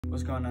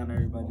What's going on,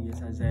 everybody?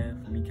 It's Isaiah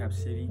from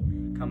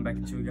ECAPCITY, coming back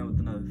at you again with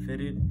another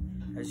fitted.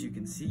 As you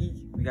can see,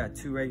 we got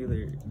two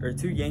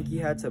Yankee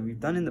hats that we've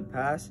done in the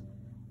past,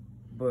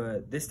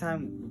 but this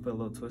time we put a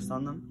little twist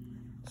on them.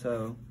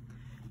 So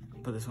I'll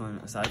put this one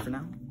aside for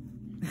now.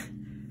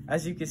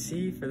 As you can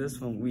see, for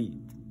this one we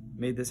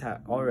made this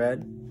hat all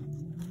red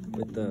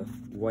with the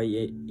white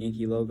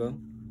Yankee logo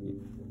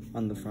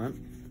on the front.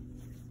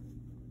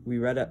 We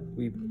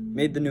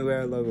made the New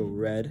Era logo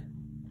red,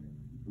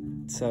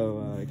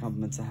 so it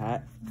complements the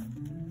hat.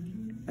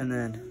 And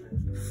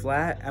then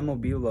flat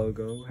MLB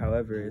logo,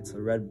 however, it's a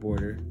red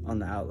border on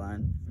the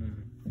outline,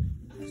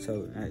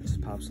 so it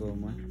just pops a little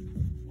more.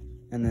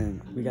 And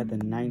then we got the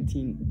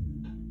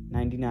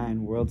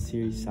 1999 World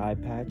Series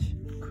side patch,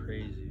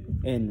 crazy,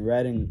 in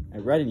red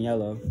and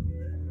yellow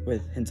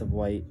with hints of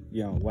white,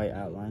 white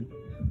outline,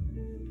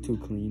 too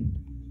clean.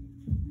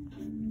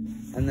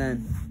 And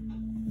then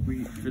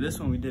for this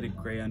one we did a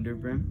gray under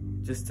brim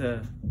just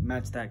to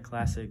match that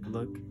classic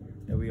look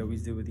that we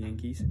always do with the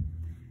Yankees.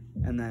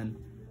 And then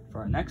for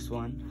our next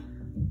one,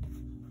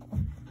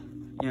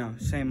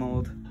 same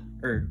old,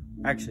 or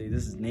actually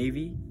this is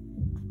navy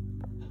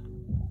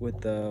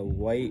with the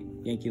white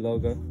Yankee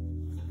logo.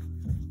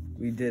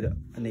 We did a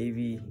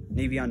navy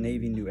on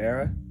navy New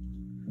Era.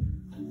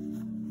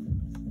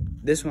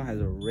 This one has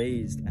a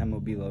raised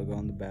MLB logo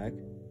on the back.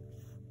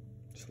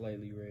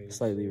 slightly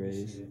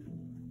raised.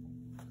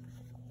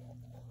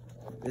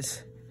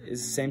 This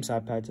is the same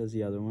side patch as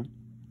the other one,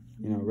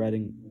 red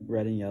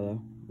and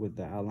yellow with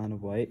the outline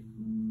of white.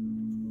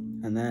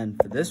 And then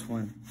for this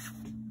one,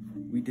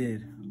 we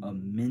did a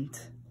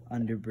mint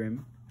under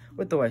brim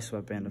with the white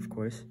sweatband, of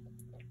course.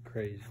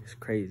 Crazy. It's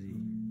crazy.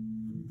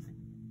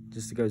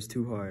 Just it goes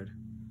too hard.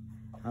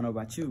 I don't know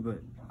about you,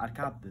 but I'd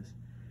cop this.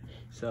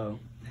 So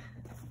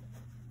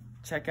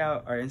check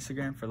out our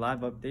Instagram for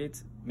live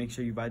updates. Make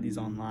sure you buy these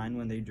online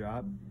when they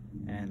drop,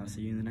 and I'll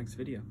see you in the next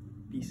video.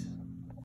 Peace.